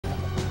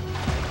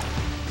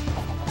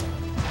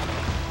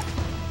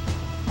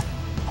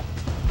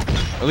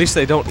At least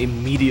they don't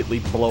immediately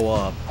blow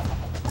up.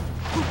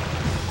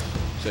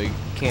 So you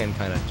can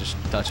kind of just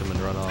touch them and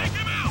run off.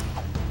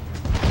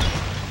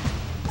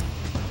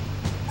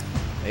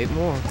 8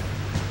 more.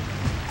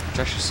 Which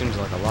actually seems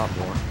like a lot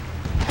more.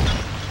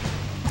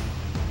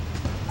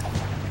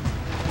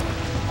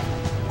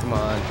 Come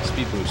on,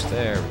 speed boost.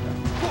 There we go.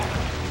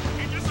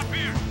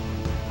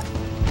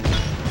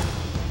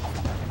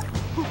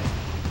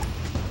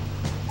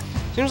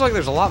 Seems like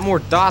there's a lot more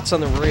dots on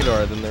the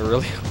radar than there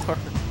really are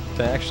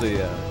to actually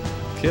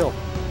kill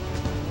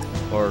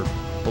or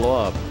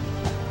blow up.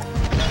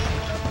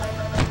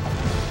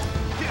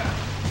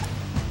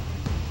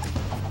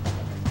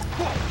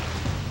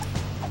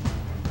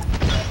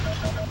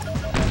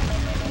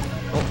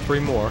 Oh, 3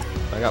 more.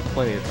 I got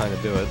plenty of time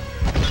to do it.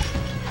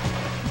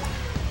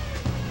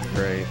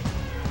 Great.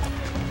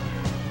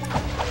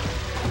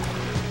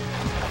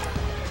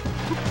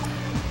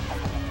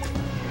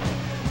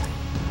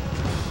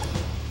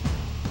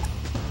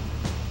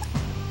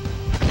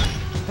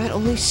 That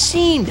only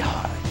seemed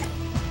hard.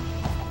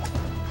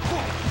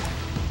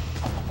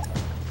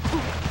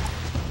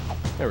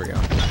 There we go.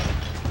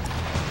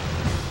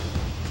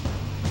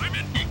 I'm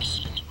an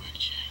excellent work,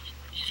 Jack.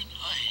 Even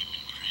I am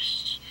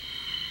impressed.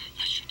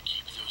 I should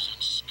keep those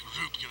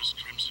unscrupulous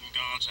Crimson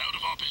Guards out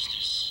of our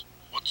business.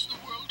 What's the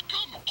world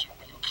come to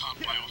when you can't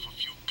buy off a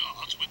few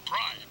guards with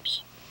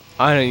bribes?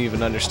 I don't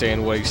even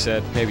understand what he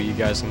said. Maybe you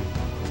guys can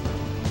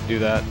do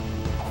that.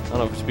 I don't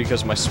know if it's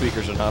because of my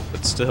speakers or not,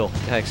 but still.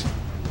 Yikes.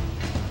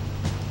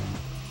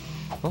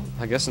 Well,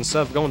 I guess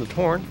instead of going to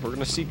Torn, we're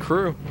gonna see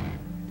Crew.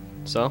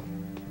 So,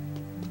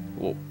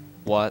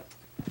 what?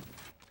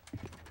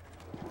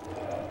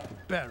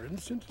 Baron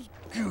sent his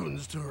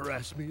goons to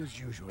harass me as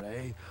usual,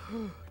 eh?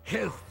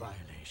 Health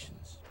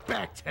violations,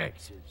 back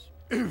taxes.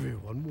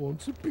 Everyone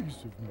wants a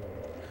piece of me.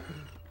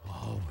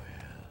 Oh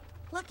well.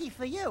 Lucky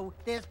for you,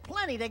 there's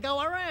plenty to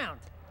go around.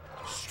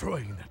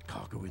 Destroying that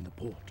cargo in the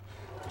port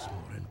is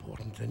more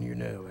important than you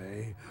know,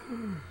 eh?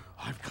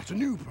 I've got a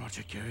new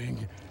project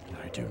going, and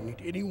I don't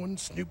need anyone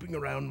snooping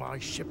around my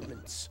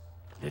shipments.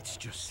 Let's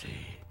just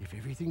say, if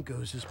everything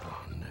goes as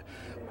planned,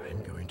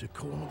 I'm going to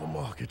corner the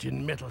market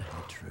in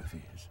metalhead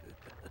trophies.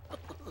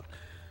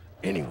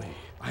 Anyway,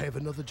 I have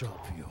another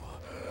job for you.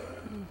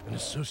 An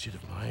associate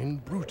of mine,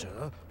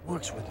 Bruta,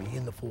 works with me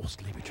in the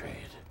forced labor trade.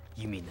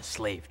 You mean the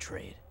slave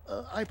trade?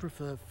 I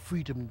prefer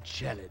freedom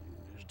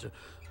challenged.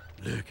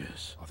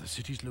 Lurkers are the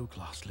city's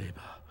low-class labor.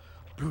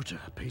 Bruta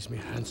pays me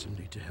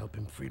handsomely to help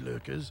him free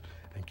lurkers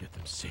and get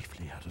them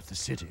safely out of the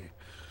city.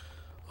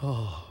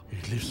 Oh,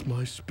 it lifts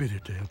my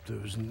spirit to help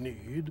those in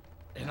need.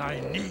 And I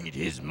need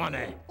his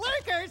money.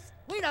 Lurkers?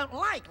 We don't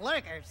like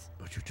lurkers.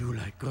 But you do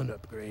like gun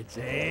upgrades,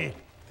 eh?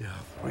 There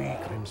are 3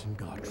 Crimson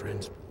Guard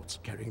transports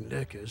carrying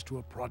lurkers to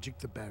a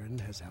project the Baron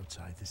has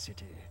outside the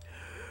city.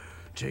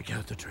 Take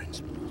out the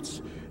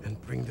transports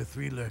and bring the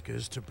 3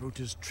 lurkers to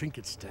Bruta's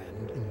trinket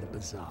stand in the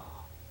bazaar.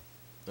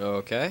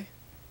 Okay.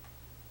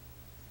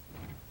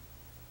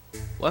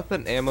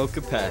 Weapon ammo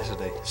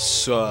capacity.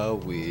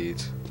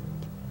 Sweet.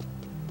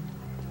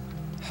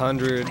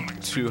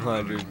 100,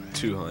 200,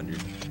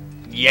 200.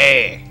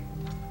 Yeah!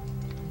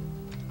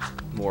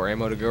 More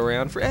ammo to go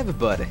around for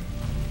everybody.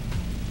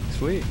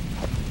 Sweet.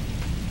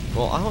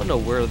 Well, I don't know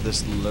where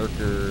this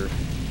lurker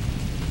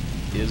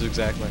is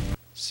exactly.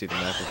 Let's see the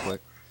map real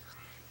quick.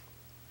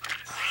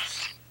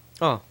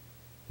 Oh.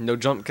 No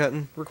jump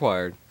cutting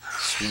required.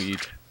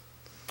 Sweet.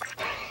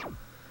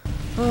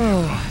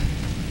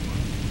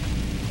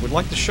 Would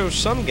like to show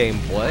some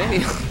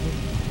gameplay.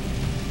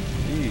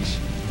 Jeez.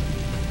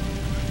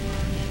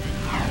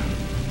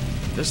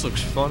 This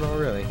looks fun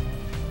already.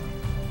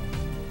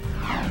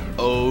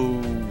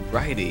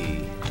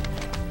 Alrighty.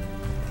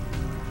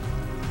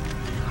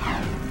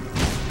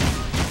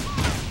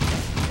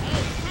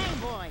 Hey,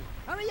 boy,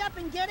 hurry up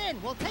and get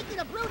in. We'll take you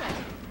to Bruta.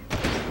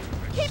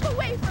 Keep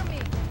away from me!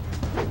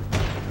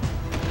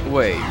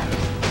 Wait,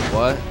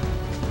 what?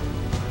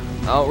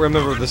 I don't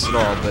remember this at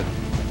all, but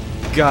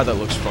God, that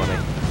looks funny.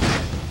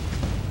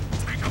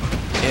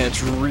 And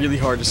it's really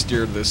hard to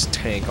steer this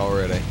tank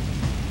already.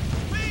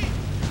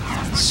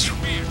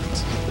 Sweet.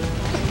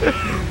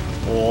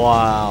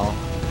 Wow.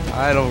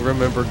 I don't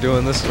remember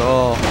doing this at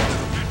all.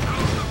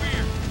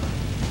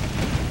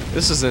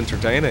 This is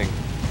entertaining.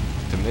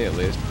 To me, at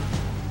least.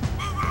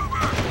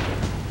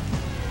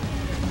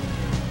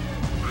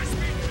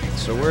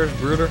 So where's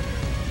Bruta?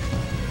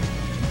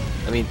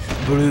 I mean,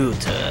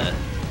 Bruta.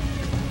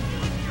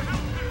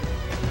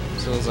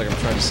 Sounds like I'm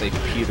trying to say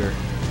Peter.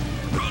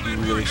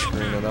 Really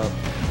screwing it up.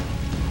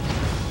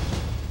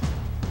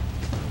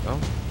 Oh,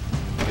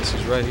 I guess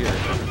he's right here.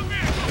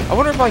 I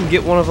wonder if I can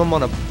get one of them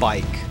on a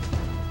bike.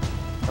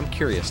 I'm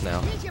curious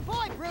now. Here's your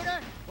boy,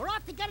 Bruta. We're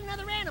off to get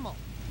another animal.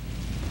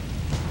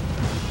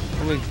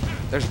 I mean,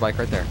 there's a bike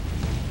right there.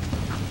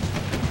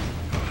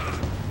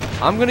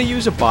 I'm gonna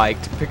use a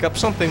bike to pick up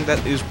something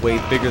that is way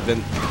bigger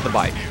than the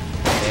bike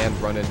and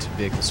run into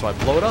vehicles, so I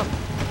blow it up.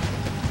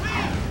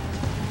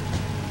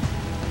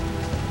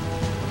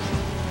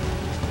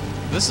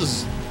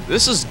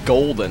 This is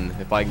golden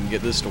if I can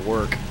get this to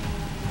work.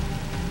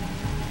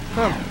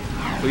 Huh.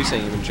 Police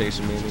ain't even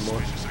chasing me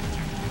anymore.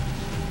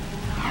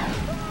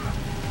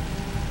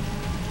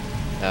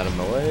 Out of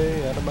my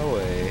way, out of my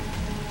way.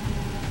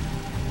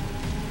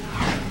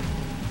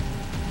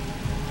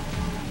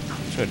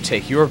 I'm just gonna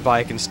take your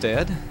bike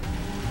instead.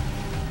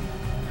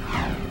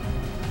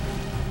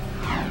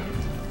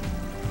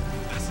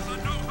 This is a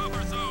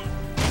no-hover zone.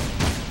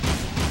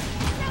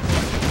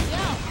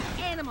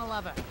 Yo, animal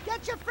lover,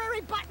 get your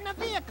furry butt in a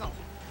vehicle.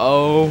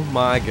 Oh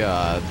my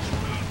god.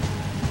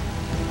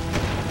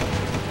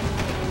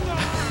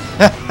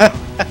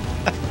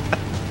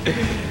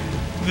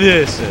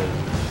 This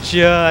is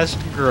just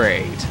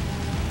great.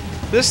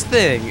 This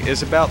thing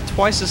is about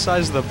twice the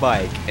size of the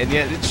bike, and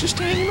yet it's just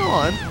hanging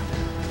on.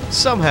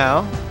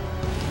 Somehow.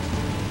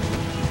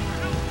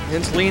 And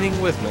it's leaning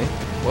with me.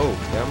 Whoa,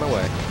 get out of my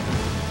way.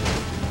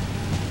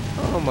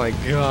 Oh my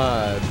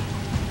god.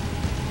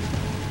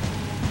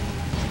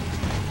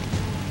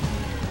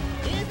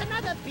 Here's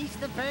another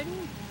beast of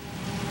burden.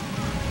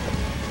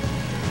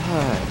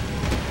 Alright.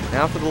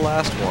 Now for the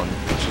last one,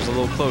 which is a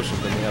little closer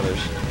than the others.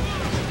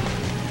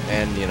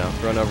 And, you know,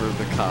 run over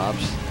the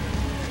cops.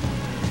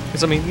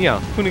 Because, I mean, you know,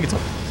 who needs to...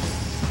 In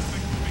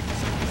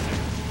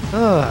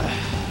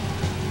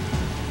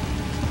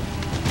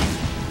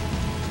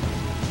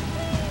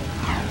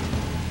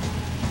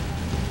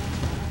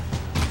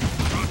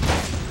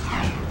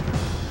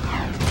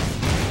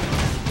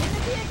the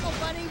vehicle,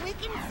 buddy, we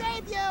can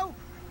save you.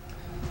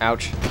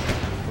 Ouch.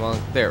 Come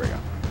on, there we go.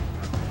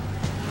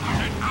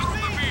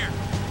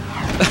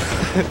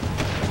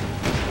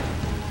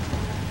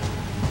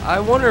 I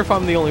wonder if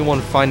I'm the only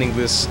one finding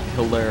this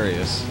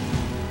hilarious.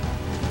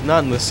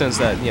 Not in the sense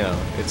that, you know,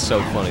 it's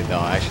so funny that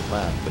I should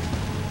laugh, but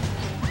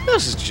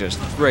this is just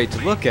great to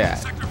look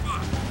at.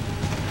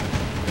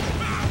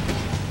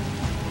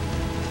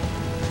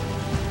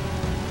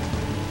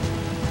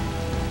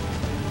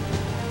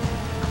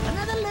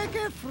 Another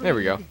lurker free. There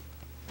we go.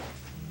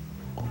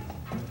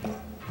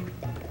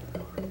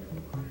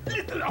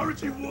 Little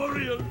Archie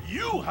warrior,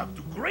 you have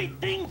do great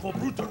thing for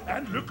brutal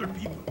and lurker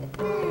people.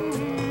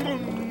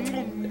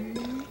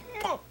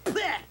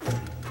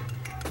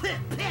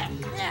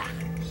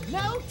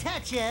 No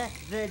toucher,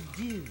 the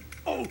dude.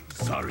 Oh,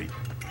 sorry.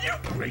 You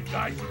great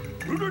guy.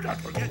 Bruder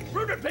not forget.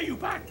 Bruder pay you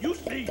back. You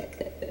see.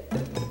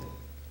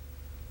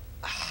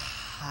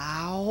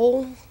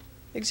 How?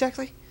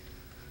 Exactly?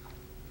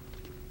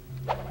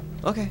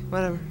 Okay,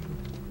 whatever.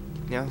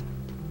 Yeah.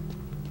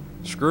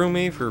 Screw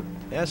me for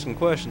asking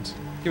questions.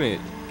 Give me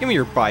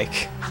your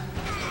bike.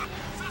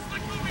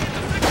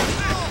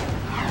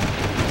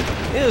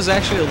 It is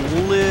actually a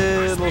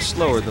little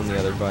slower than the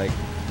other bike,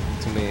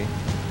 to me,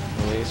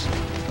 at least.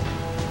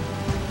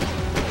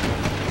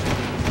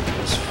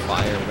 This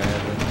fire,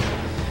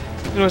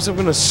 man. You know, so I'm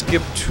gonna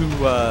skip to,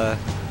 I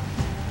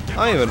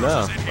don't even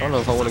know. I don't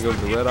know if I want to go to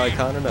the red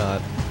icon or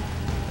not.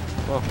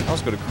 Well, I'll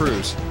just go to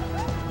cruise.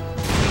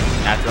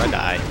 After I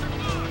die.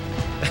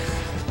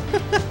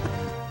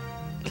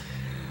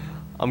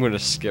 I'm gonna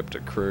skip to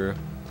crew.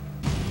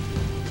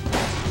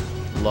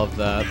 Love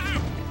that.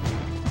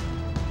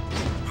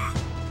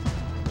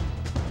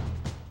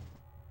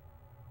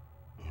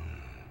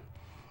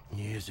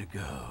 Years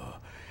ago,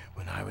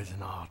 when I was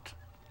an art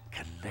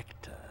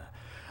collector,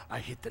 I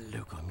hit the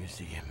local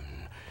museum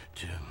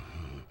to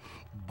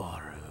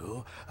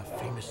borrow a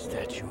famous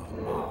statue of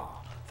Ma,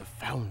 the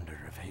founder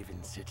of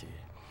Haven City.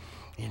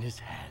 In his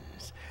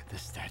hands, the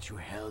statue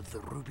held the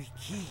ruby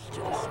key to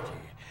the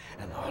city,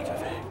 an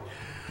artifact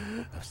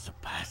of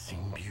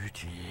surpassing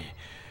beauty.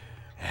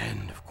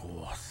 And, of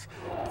course,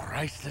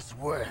 priceless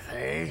worth,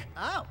 eh?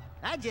 Oh,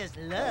 I just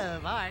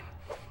love art.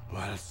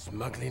 While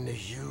smuggling the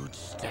huge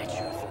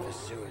statue through the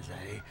sewers,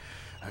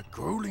 a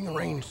grueling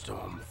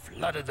rainstorm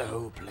flooded the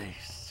whole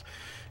place.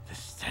 The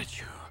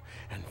statue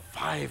and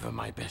 5 of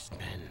my best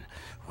men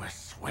were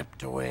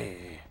swept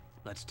away.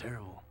 That's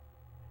terrible.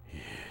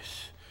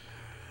 Yes,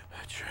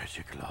 a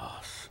tragic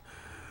loss.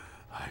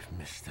 I've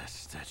missed that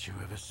statue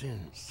ever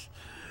since.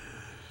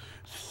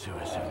 The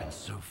sewers have been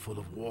so full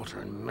of water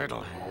and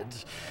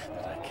metalheads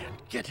that I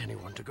can't get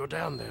anyone to go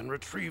down there and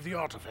retrieve the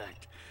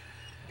artifact.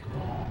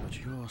 But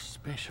you're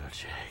special,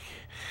 Jack.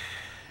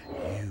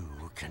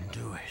 You can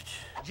do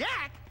it.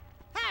 Jack?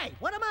 Hey,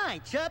 what am I,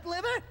 chub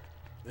liver?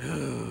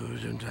 Oh,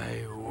 don't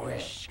I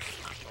wish?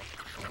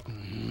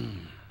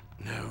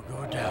 Now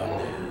go down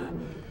there,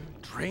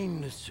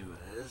 drain the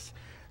sewers,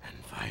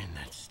 and find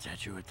that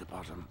statue at the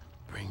bottom.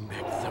 Bring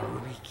back the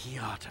ruby key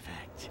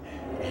artifact,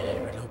 and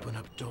it will open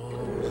up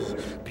doors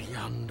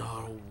beyond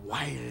our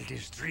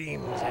wildest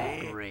dreams,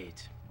 eh?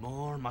 Great.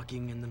 More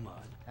mucking in the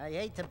mud. I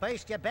hate to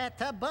burst your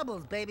bathtub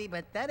bubbles, baby,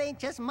 but that ain't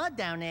just mud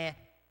down there.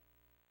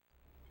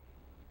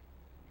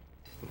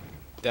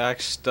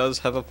 Dax does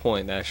have a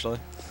point, actually.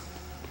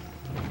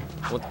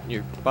 What,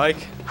 your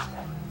bike?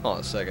 Hold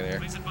on a second here.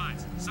 Please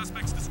advise.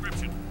 Suspect's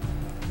description.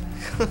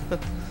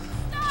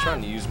 I'm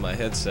trying to use my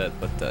headset,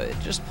 but it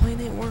just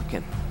plain ain't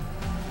working.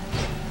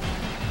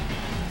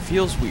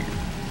 Feels weird.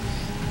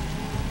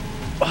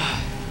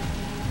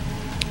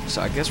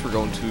 So I guess we're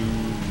going to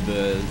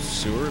the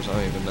sewers? I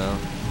don't even know.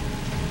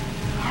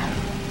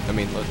 I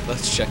mean,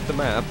 let's check the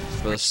map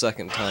for the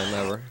second time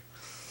ever.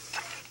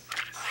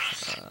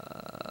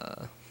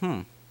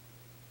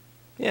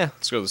 Yeah,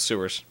 let's go to the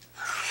sewers.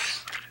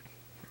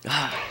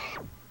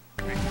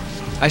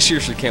 I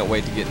seriously can't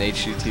wait to get an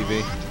HD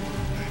TV.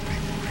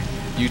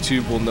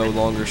 YouTube will no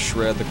longer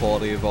shred the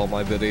quality of all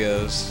my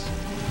videos.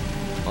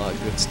 All that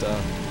good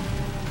stuff.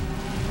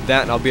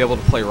 That, and I'll be able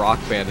to play Rock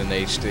Band in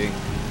HD.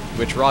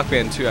 Which Rock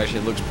Band 2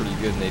 actually looks pretty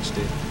good in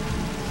HD.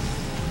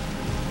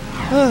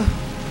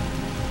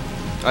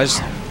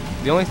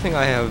 The only thing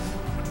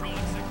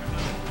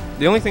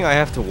I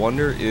have to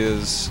wonder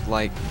is,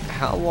 like,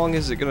 how long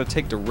is it gonna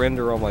take to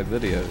render all my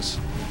videos?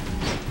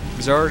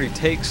 Because it already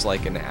takes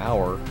like an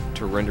hour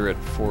to render it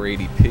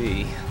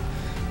 480p.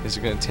 Is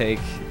it gonna take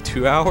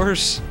 2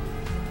 hours?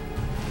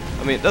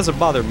 I mean, it doesn't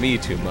bother me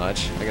too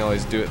much. I can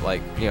always do it,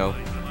 like, you know,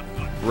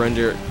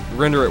 render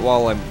it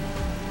while I'm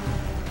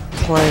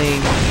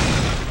playing.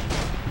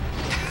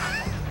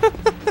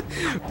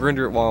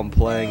 Render it while I'm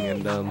playing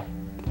and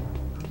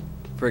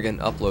friggin'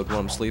 upload while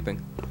I'm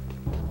sleeping.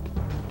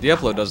 The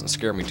upload doesn't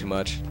scare me too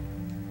much,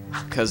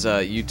 cause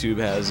YouTube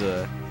has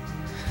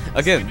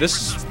again,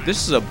 this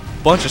is a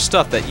bunch of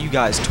stuff that you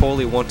guys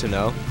totally want to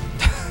know.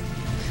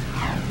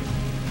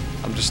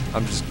 I'm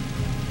just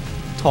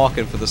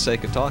talking for the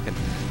sake of talking.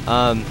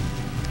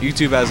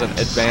 YouTube has an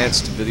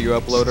advanced video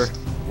uploader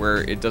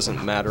where it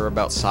doesn't matter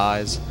about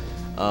size,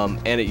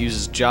 and it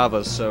uses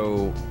Java,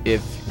 so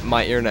if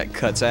my internet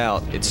cuts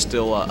out, it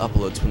still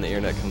uploads when the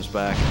internet comes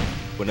back,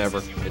 whenever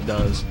it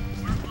does.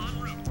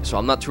 So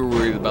I'm not too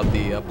worried about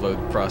the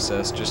upload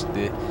process, just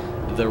the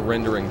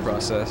rendering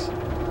process.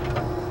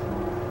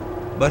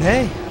 But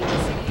hey,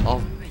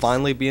 I'll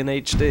finally be in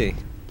HD.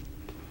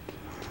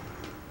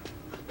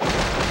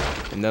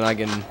 And then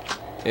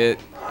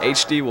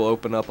HD will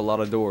open up a lot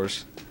of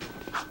doors.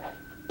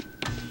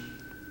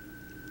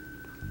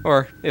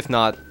 Or, if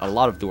not a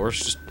lot of doors,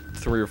 just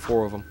 3 or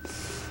 4 of them.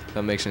 If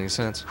that makes any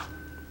sense.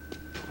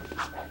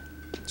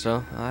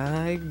 So,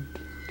 I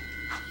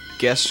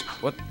guess,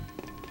 what?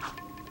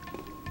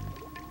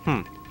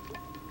 Why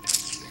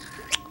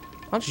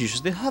don't you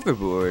use the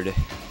hoverboard?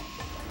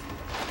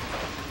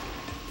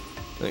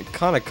 It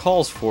kind of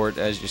calls for it,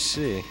 as you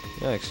see.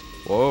 Yikes.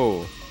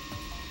 Whoa.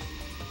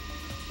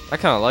 I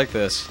kind of like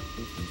this.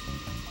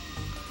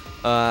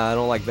 I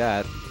don't like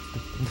that.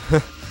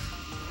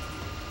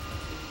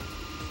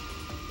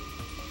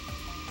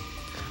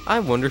 I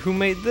wonder who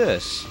made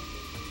this.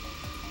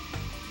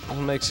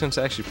 Doesn't make sense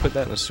to actually put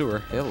that in a sewer.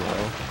 Hello.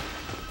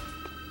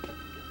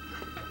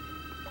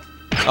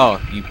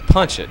 Oh, you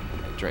punch it.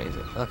 It drains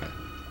it. Okay.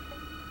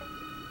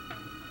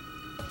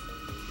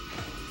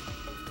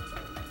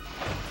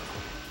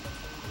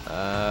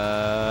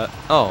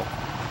 Oh.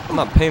 I'm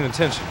not paying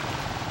attention.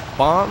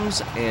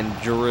 Bombs and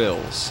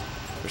drills.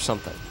 Or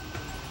something.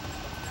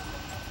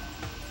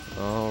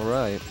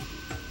 Alright.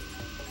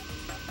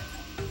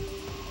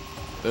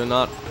 They're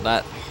not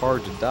that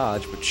hard to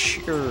dodge, but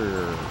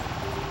sure.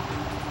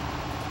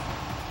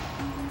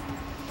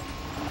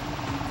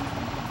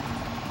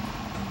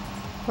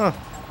 Huh.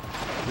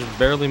 Just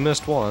barely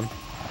missed one.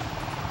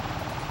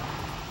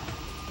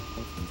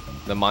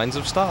 The mines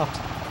have stopped.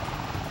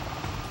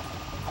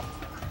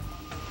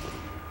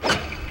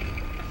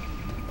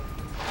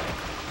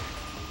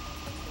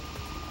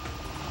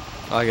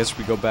 I guess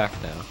we go back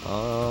now.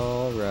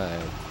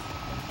 Alright.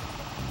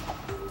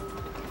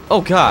 Oh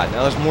god,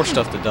 now there's more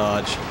stuff to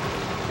dodge.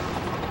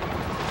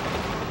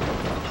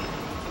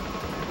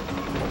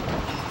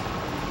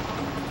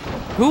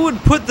 Who would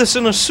put this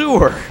in a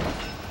sewer?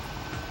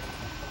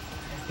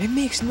 It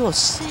makes no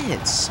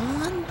sense,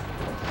 son.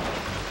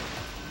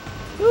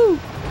 Woo.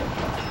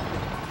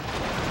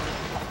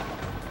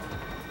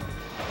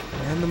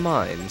 And the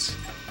mines.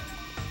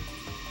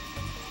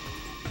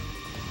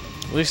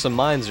 At least the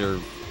mines are,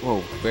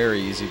 whoa,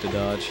 very easy to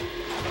dodge.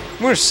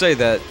 I'm gonna say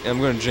that, and I'm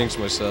gonna jinx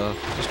myself.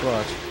 Just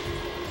watch.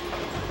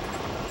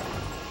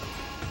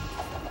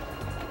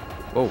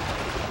 Whoa.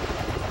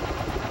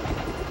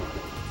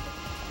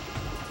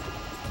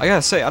 I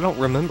gotta say, I don't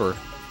remember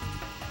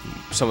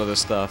some of this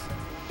stuff.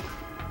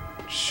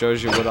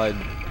 Shows you what I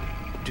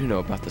do know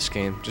about this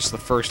game. Just the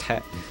first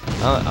half.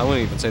 I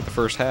wouldn't even say the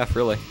first half,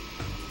 really.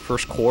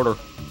 First quarter.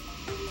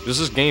 Because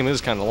this game is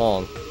kind of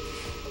long.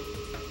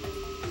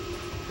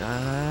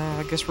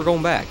 I guess we're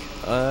going back.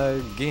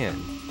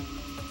 Again.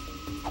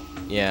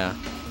 Yeah.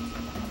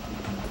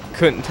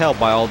 Couldn't tell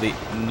by all the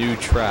new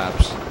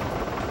traps.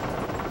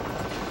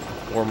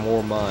 Or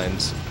more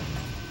mines.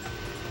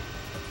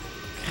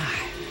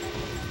 God.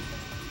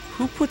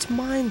 Who puts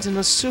mines in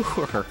a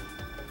sewer?